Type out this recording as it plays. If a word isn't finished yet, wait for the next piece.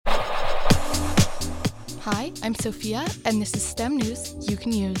Hi, I'm Sophia, and this is STEM news you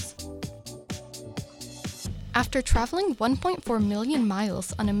can use. After traveling 1.4 million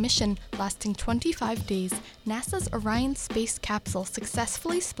miles on a mission lasting 25 days, NASA's Orion space capsule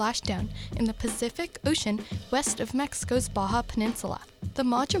successfully splashed down in the Pacific Ocean west of Mexico's Baja Peninsula. The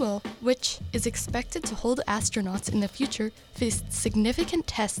module, which is expected to hold astronauts in the future, faced significant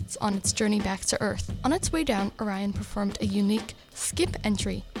tests on its journey back to Earth. On its way down, Orion performed a unique skip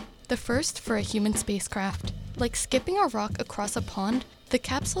entry, the first for a human spacecraft. Like skipping a rock across a pond, the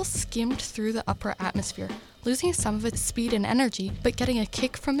capsule skimmed through the upper atmosphere, losing some of its speed and energy, but getting a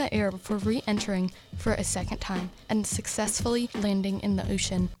kick from the air before re-entering for a second time and successfully landing in the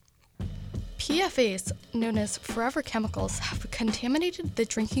ocean. PFAS, known as forever chemicals, have contaminated the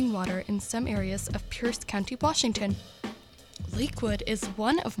drinking water in some areas of Pierce County, Washington. Lakewood is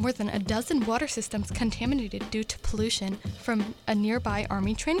one of more than a dozen water systems contaminated due to pollution from a nearby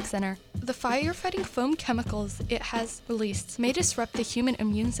Army training center. The firefighting foam chemicals it has released may disrupt the human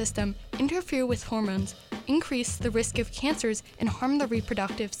immune system, interfere with hormones, increase the risk of cancers, and harm the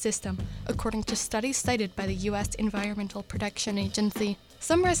reproductive system, according to studies cited by the U.S. Environmental Protection Agency.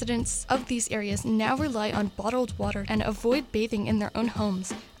 Some residents of these areas now rely on bottled water and avoid bathing in their own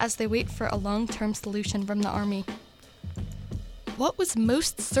homes as they wait for a long-term solution from the Army. What was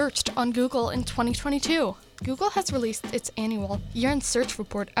most searched on Google in 2022? Google has released its annual year-end search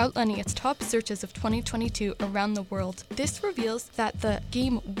report outlining its top searches of 2022 around the world. This reveals that the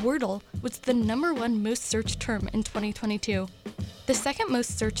game Wordle was the #1 most searched term in 2022. The second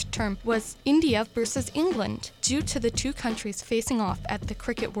most searched term was India versus England, due to the two countries facing off at the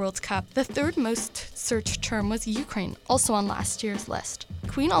Cricket World Cup. The third most searched term was Ukraine, also on last year's list.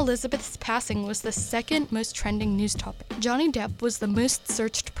 Queen Elizabeth's passing was the second most trending news topic. Johnny Depp was the most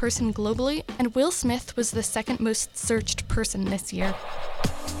searched person globally, and Will Smith was the second most searched person this year.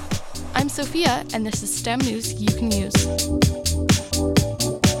 I'm Sophia, and this is STEM news you can use.